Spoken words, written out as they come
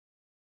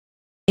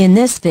In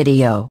this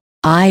video,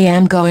 I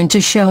am going to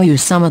show you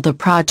some of the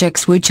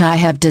projects which I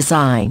have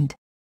designed.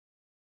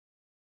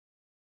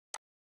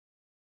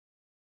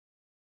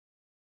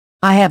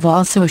 I have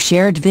also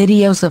shared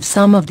videos of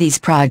some of these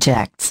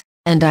projects,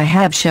 and I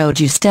have showed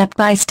you step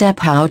by step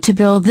how to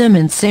build them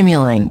in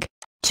Simulink.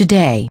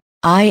 Today,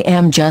 I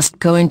am just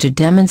going to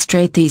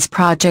demonstrate these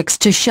projects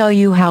to show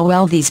you how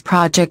well these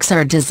projects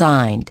are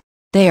designed.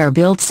 They are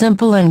built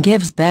simple and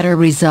gives better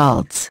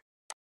results.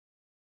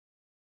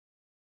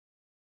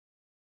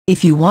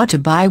 If you want to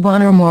buy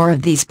one or more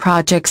of these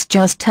projects,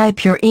 just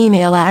type your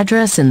email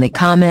address in the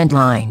comment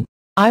line.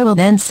 I will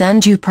then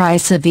send you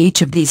price of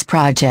each of these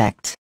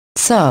projects.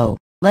 So,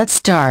 let's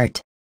start.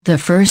 The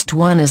first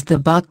one is the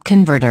buck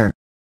converter.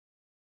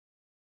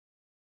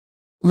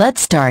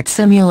 Let's start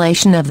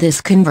simulation of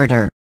this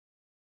converter.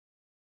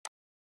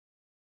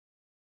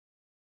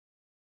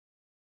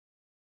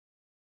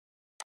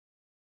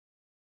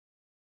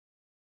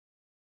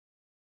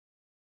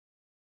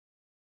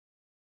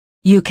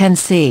 You can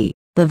see,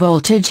 the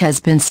voltage has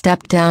been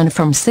stepped down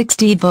from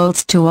 60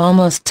 volts to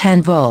almost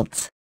 10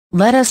 volts.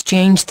 Let us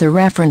change the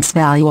reference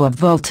value of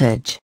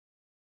voltage.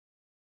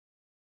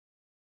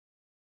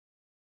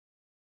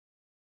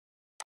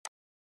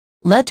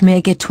 Let's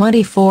make it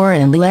 24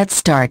 and let's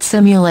start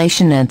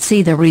simulation and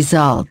see the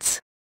results.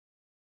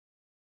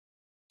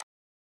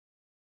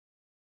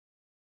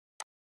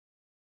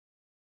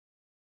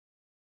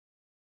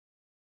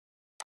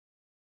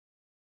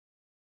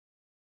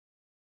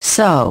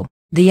 So,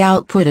 the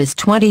output is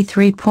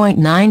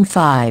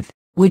 23.95,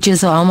 which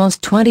is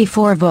almost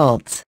 24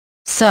 volts.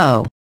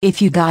 So,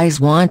 if you guys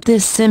want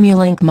this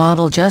Simulink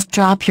model, just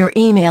drop your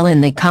email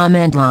in the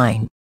comment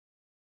line.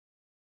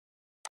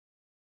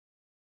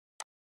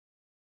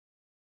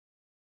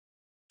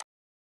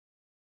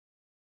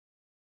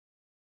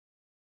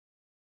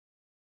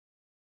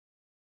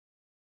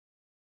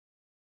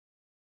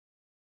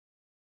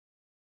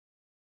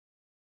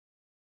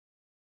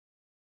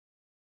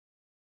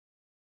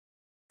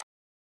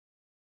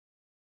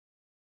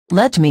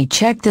 Let me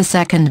check the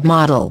second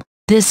model.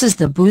 This is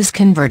the boost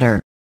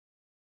converter.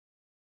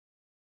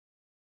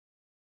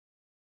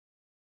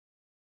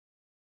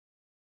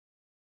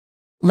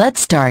 Let's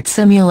start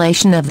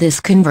simulation of this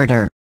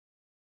converter.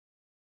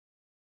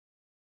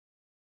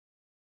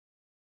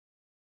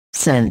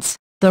 Since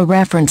the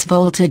reference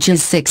voltage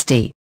is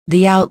 60,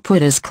 the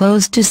output is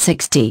close to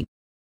 60.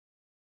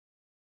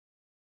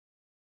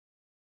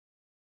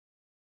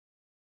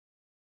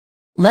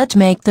 Let's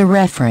make the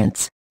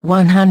reference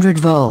 100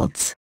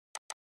 volts.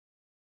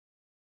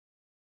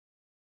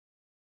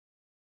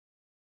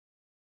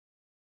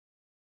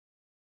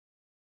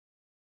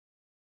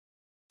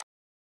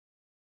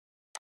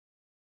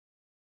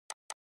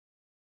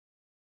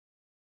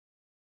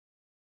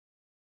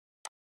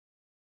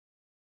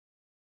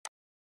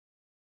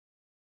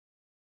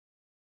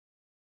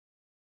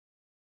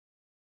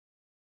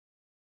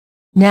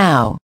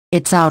 Now,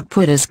 its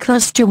output is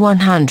close to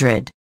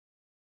 100.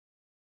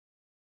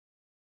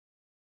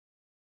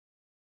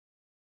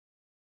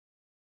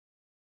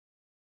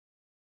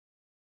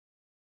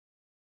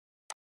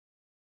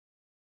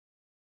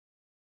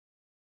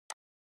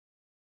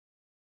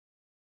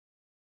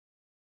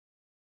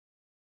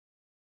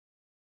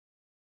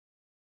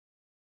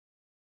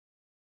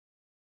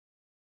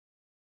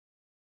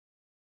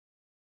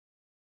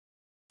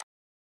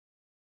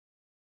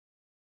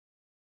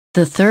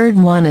 The third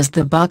one is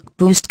the buck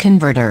boost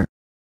converter.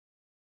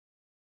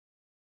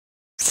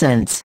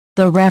 Since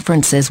the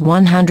reference is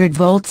 100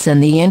 volts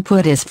and the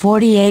input is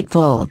 48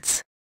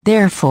 volts,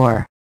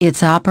 therefore,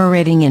 it's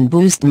operating in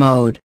boost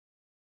mode.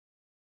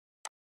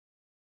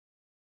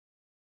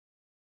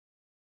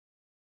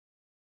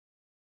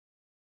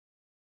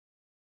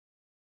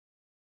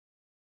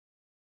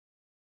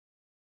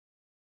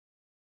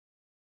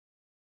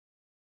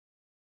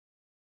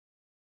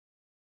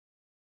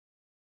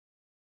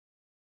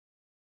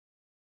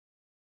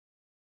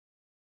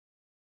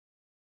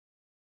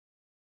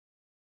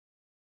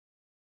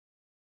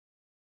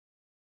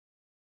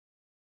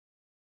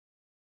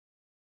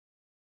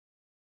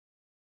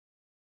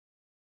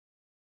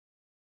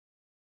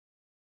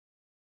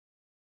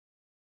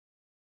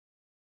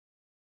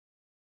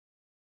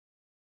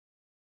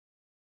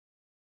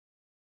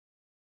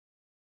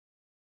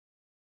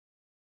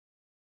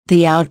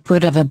 The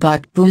output of a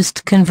buck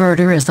boost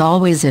converter is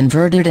always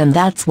inverted, and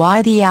that's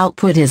why the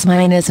output is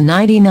minus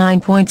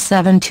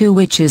 99.72,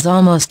 which is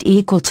almost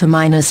equal to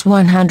minus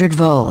 100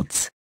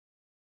 volts.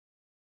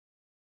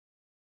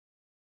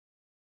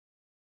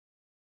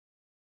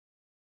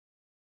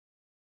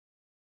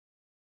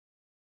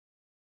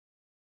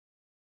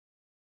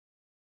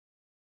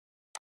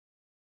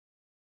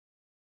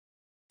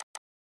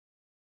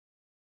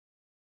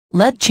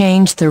 Let's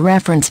change the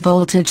reference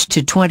voltage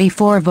to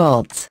 24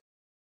 volts.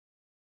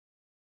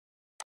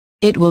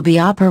 It will be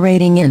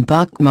operating in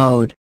buck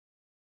mode.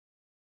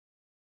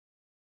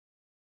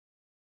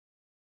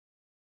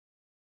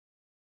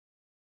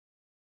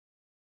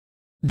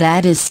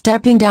 That is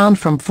stepping down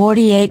from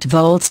 48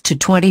 volts to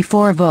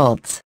 24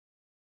 volts.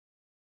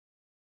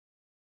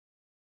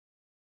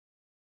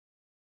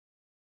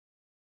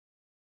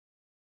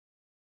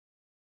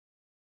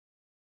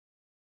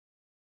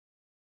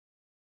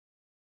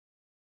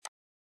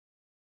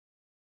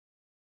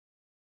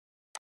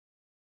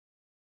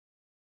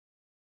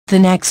 The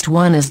next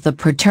one is the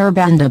Perturb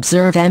and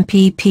Observe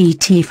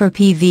MPPT for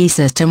PV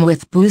system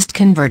with boost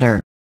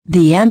converter.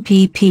 The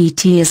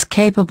MPPT is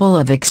capable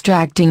of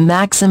extracting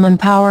maximum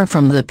power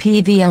from the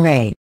PV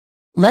array.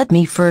 Let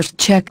me first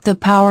check the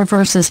power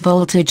versus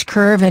voltage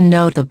curve and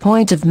note the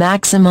point of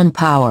maximum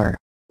power.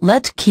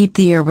 Let's keep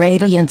the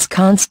irradiance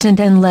constant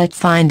and let's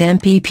find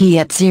MPP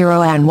at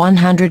 0 and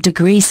 100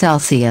 degrees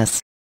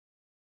Celsius.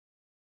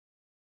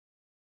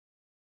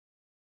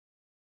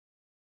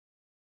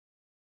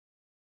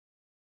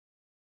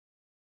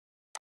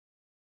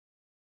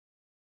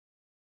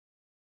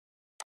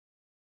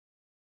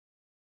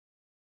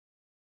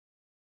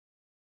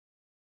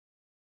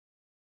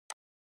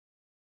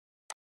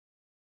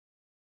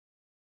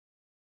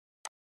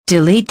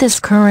 Delete this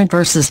current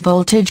versus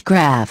voltage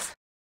graph.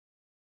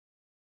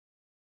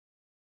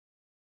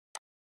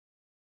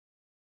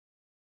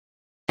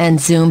 And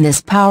zoom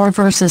this power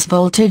versus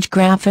voltage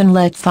graph and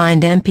let's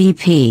find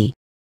MPP.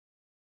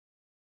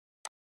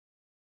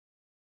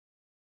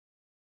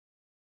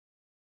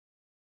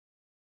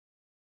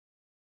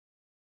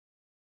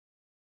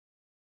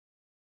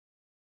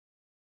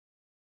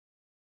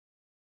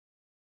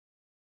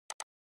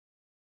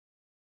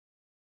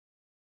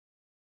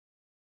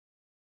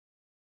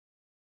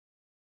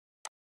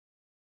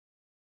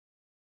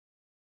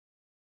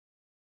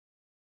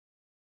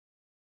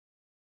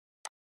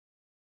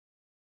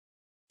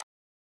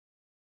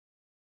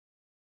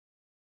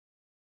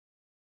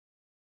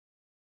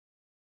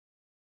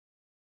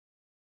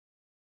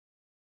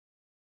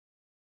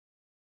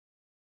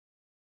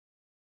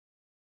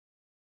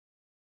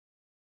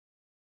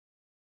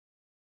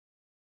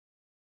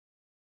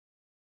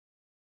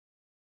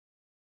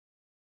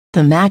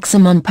 The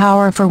maximum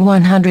power for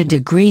 100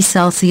 degrees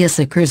Celsius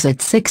occurs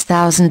at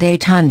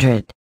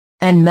 6,800,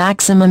 and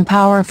maximum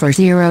power for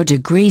 0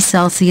 degrees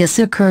Celsius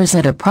occurs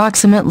at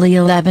approximately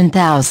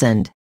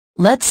 11,000.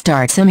 Let's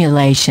start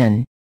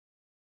simulation.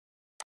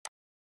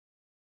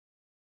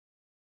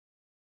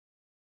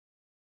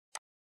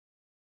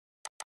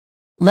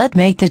 Let's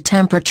make the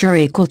temperature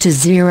equal to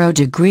 0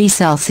 degrees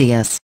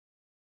Celsius.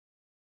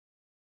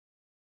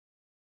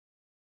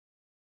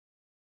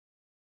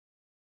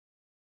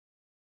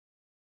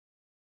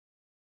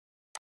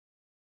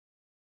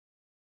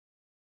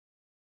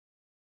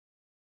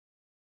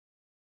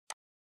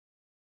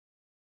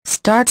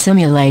 Start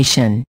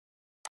simulation.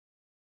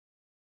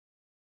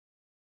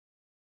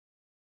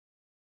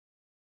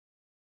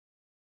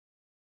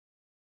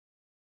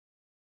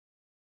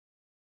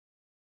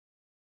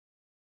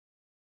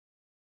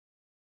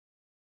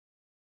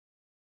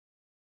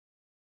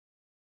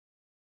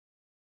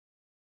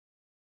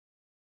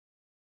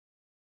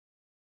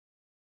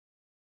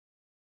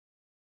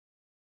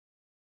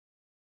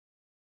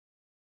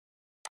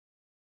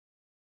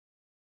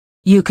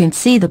 You can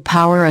see the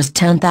power is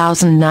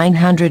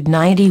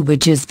 10,990,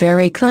 which is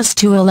very close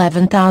to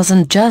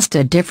 11,000, just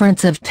a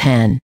difference of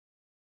 10.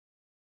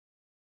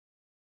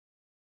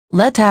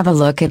 Let's have a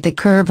look at the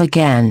curve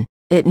again.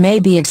 It may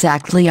be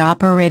exactly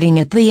operating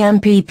at the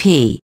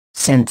MPP,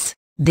 since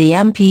the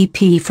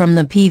MPP from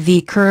the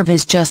PV curve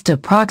is just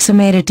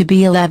approximated to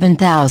be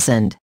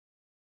 11,000.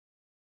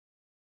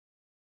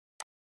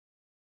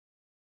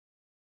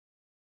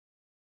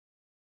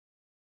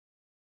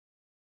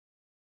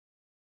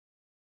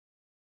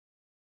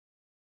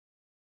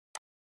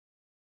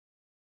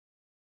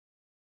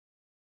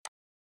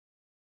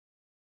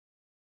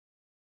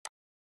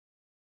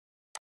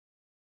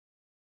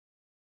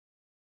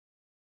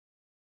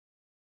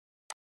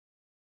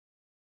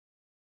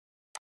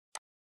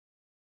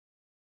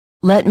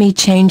 Let me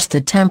change the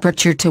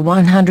temperature to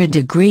 100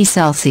 degrees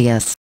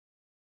Celsius.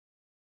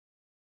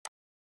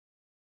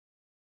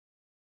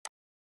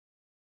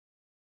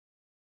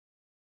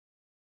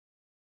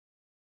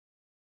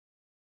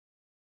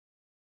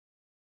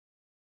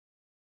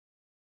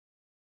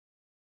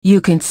 You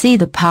can see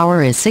the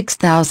power is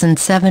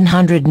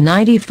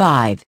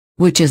 6,795,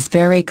 which is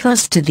very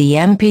close to the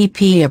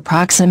MPP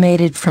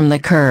approximated from the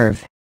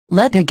curve.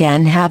 Let's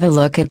again have a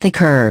look at the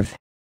curve.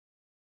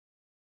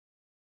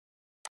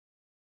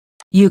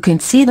 You can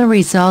see the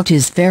result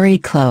is very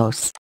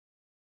close.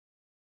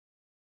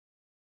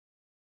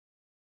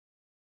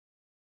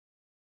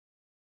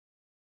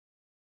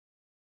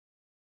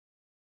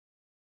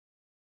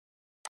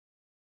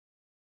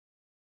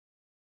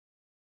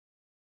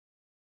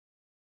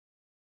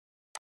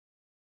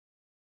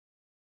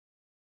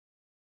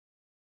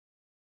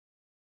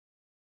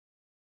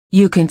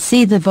 You can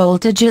see the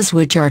voltages,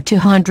 which are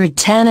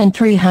 210 and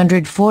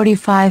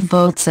 345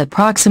 volts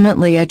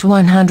approximately at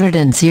 100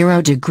 and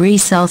 0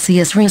 degrees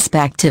Celsius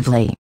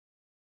respectively.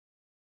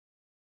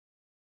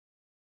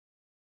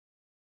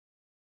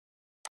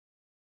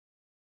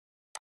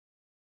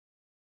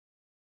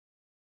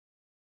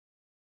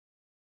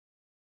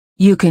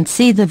 You can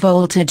see the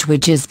voltage,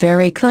 which is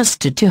very close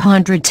to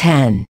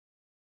 210.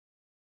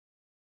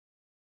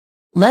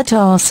 Let's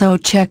also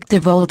check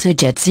the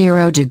voltage at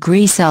 0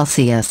 degrees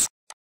Celsius.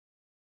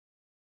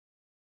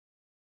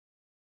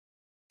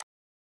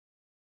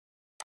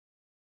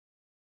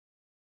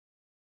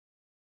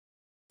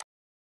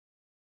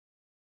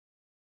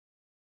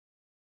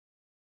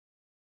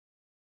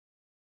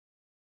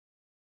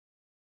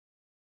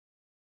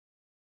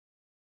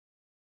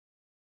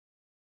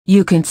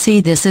 You can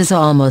see this is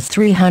almost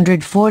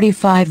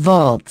 345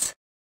 volts.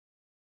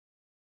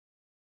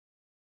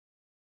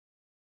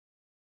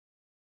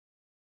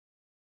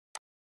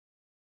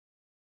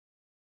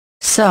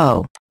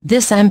 So,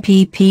 this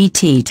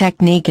MPPT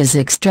technique is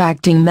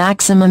extracting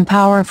maximum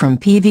power from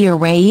PV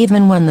array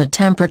even when the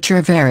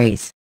temperature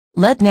varies.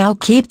 Let's now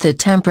keep the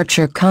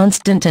temperature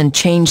constant and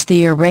change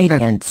the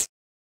irradiance.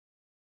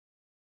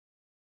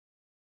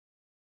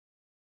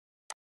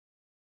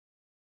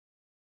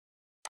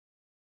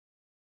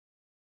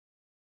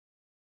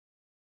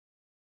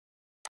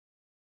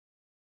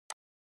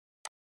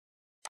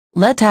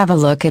 Let's have a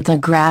look at the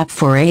graph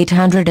for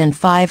 800 and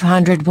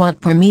 500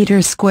 watt per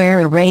meter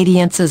square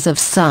irradiances of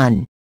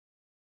sun.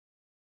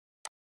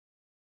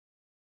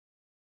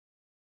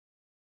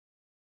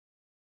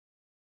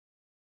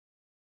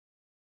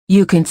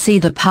 You can see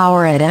the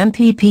power at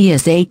MPP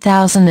is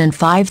 8,000 and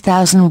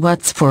 5,000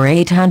 watts for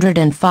 800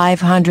 and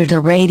 500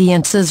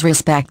 irradiances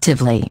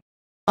respectively.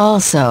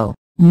 Also,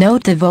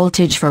 note the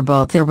voltage for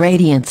both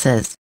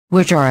irradiances,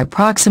 which are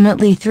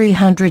approximately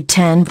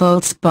 310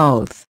 volts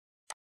both.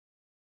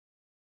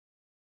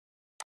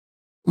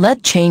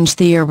 Let's change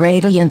the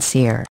irradiance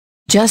here.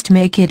 Just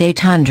make it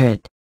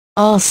 800.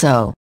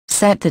 Also,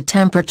 set the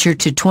temperature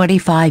to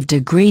 25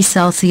 degrees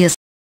Celsius.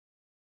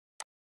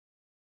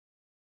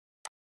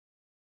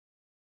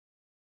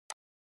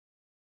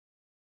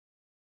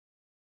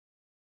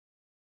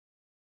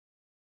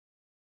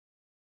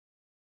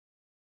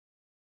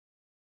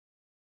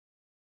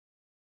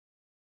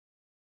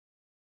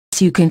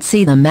 You can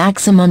see the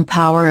maximum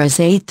power is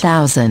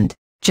 8,000,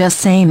 just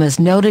same as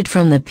noted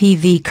from the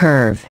PV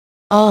curve.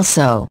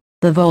 Also,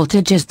 the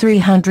voltage is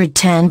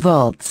 310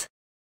 volts.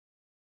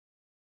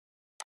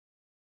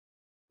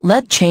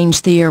 Let's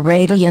change the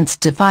irradiance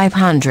to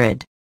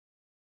 500.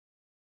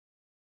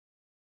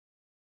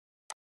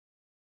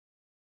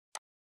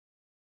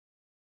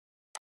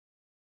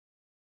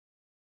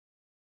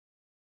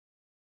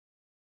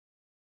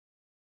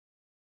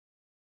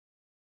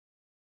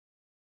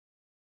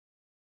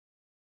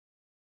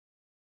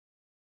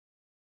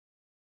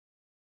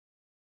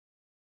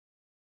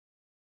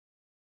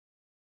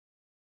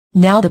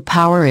 Now the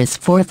power is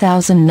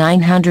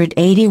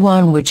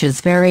 4,981, which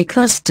is very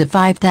close to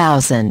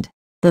 5,000.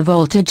 The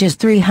voltage is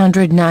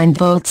 309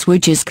 volts,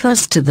 which is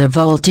close to the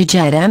voltage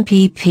at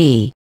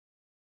MPP.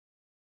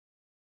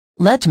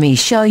 Let me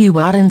show you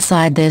what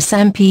inside this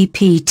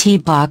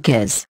MPPT block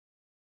is.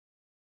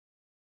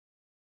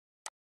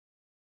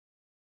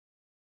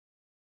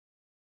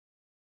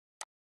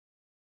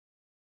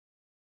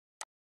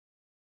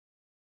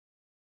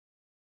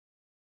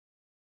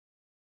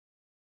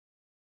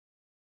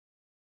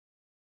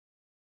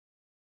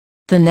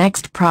 The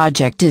next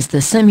project is the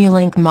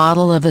Simulink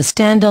model of a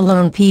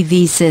standalone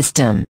PV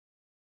system.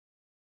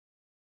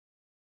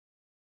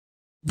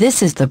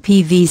 This is the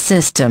PV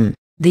system.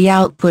 The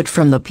output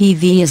from the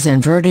PV is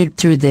inverted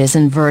through this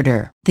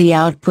inverter. The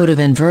output of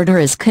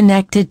inverter is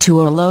connected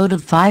to a load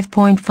of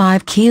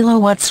 5.5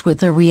 kilowatts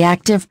with a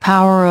reactive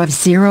power of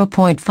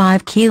 0.5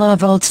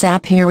 kilovolts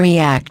AP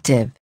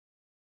reactive.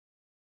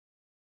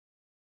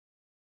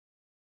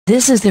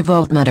 This is the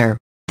voltmeter.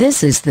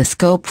 This is the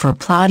scope for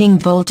plotting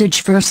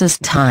voltage versus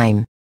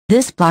time.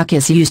 This block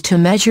is used to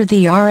measure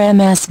the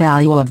RMS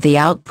value of the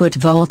output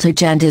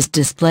voltage and is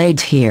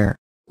displayed here.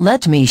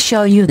 Let me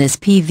show you this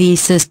PV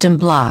system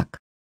block.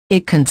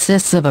 It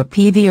consists of a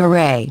PV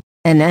array,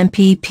 an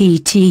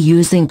MPPT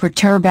using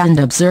perturb and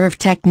observe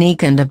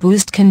technique, and a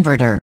boost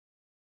converter.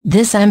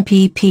 This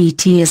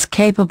MPPT is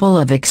capable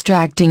of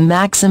extracting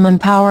maximum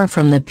power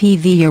from the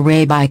PV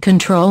array by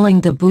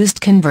controlling the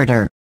boost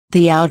converter.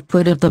 The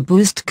output of the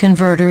boost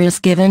converter is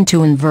given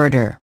to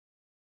inverter.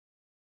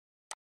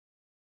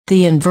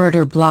 The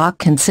inverter block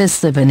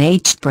consists of an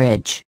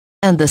H-bridge,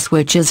 and the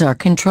switches are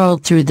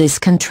controlled through this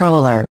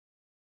controller.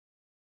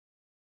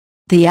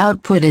 The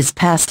output is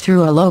passed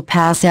through a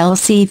low-pass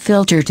LC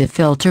filter to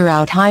filter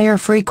out higher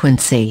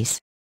frequencies.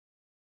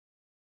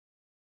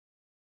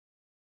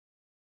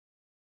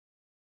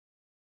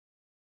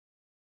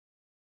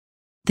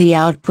 The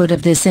output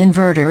of this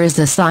inverter is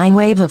a sine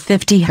wave of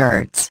 50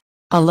 Hz.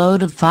 A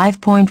load of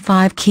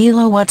 5.5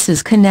 kilowatts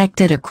is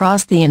connected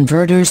across the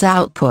inverter's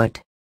output.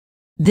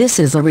 This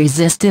is a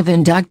resistive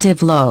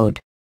inductive load.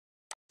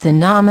 The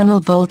nominal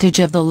voltage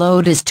of the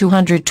load is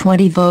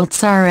 220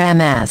 volts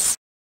RMS.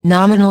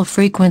 Nominal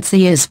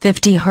frequency is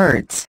 50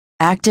 Hz,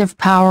 active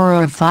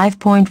power of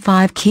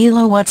 5.5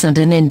 kilowatts and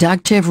an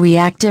inductive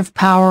reactive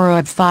power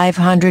of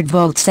 500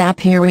 volts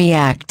AP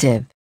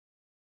reactive.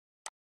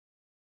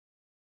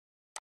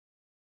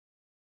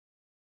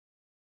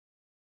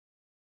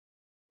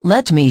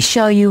 Let me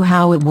show you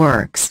how it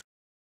works.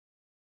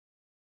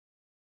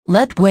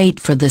 Let's wait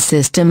for the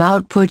system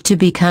output to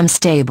become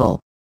stable.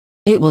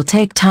 It will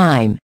take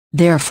time,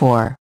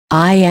 therefore,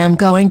 I am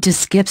going to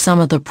skip some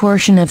of the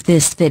portion of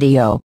this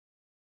video.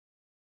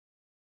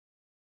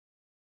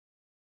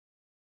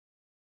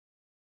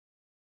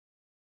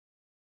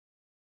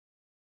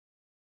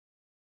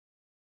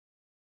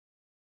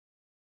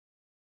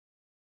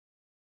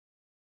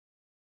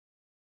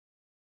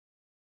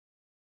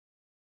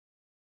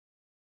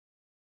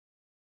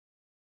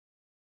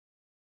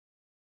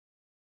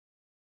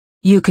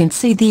 You can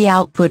see the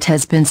output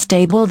has been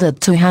stabled at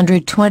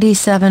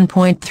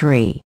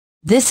 227.3.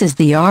 This is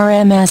the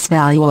RMS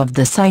value of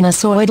the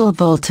sinusoidal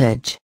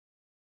voltage.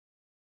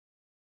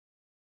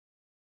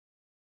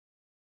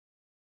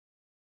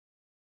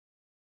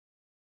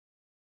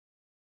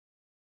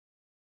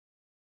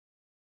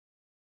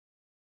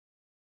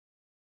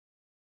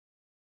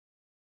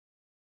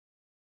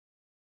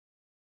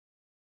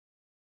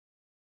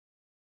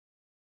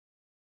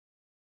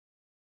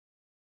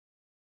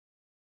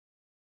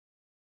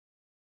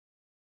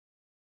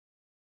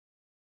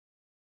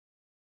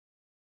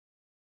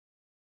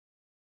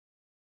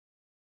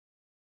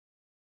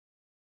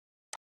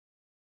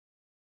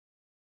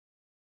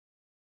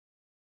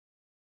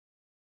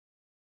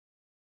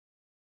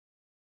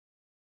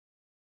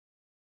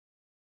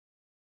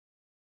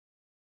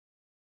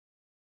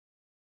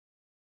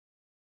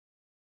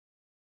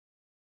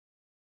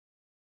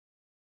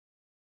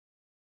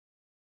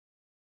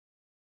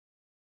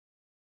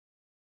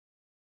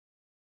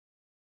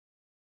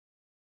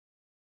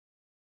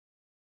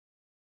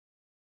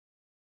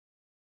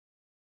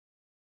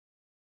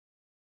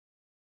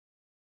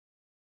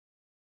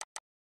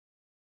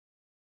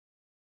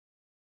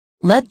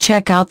 Let's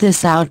check out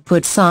this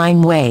output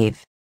sine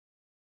wave.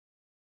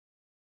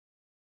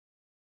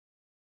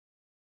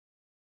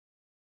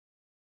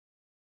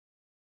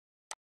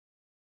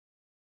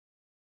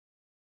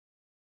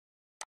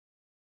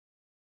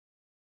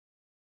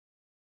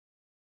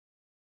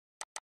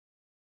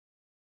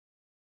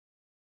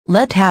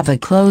 Let's have a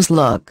close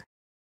look.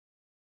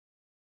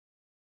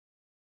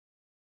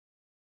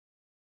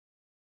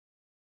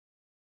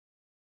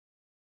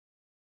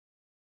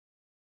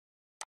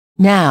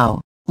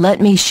 Now, let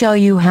me show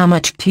you how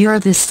much pure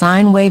this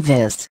sine wave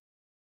is.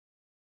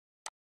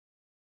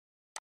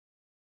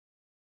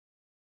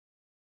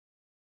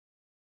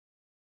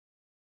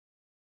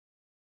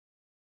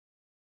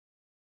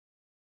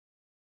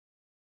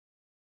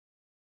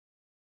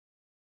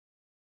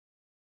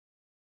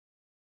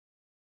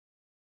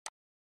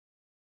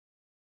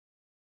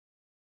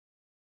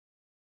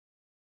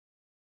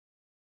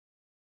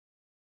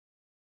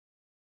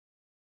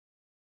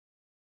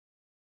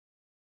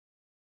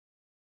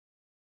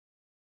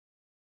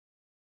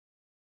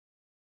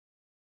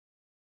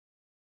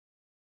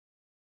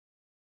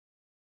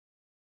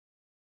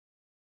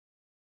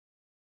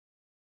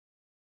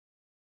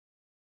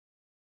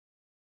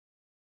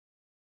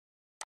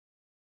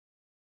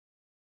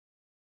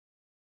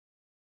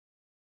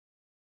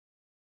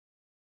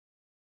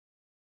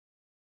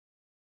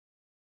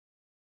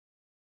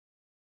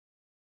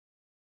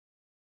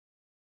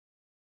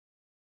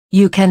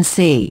 You can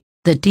see,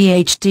 the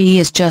DHD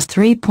is just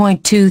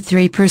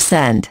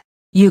 3.23%.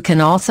 You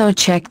can also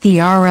check the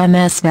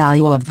RMS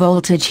value of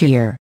voltage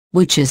here,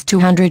 which is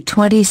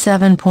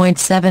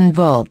 227.7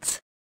 volts.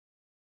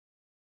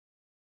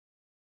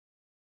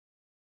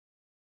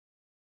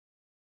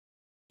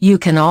 You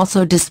can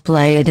also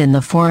display it in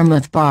the form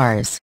of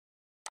bars.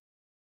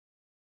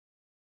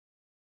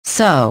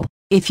 So,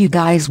 if you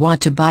guys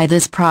want to buy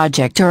this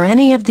project or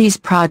any of these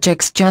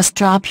projects, just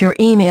drop your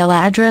email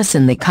address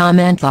in the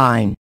comment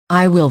line.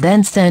 I will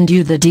then send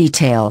you the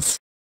details.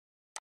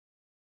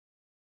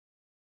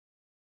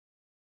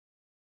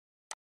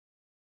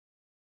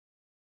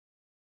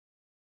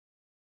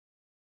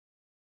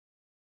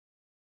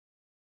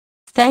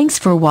 Thanks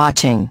for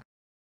watching.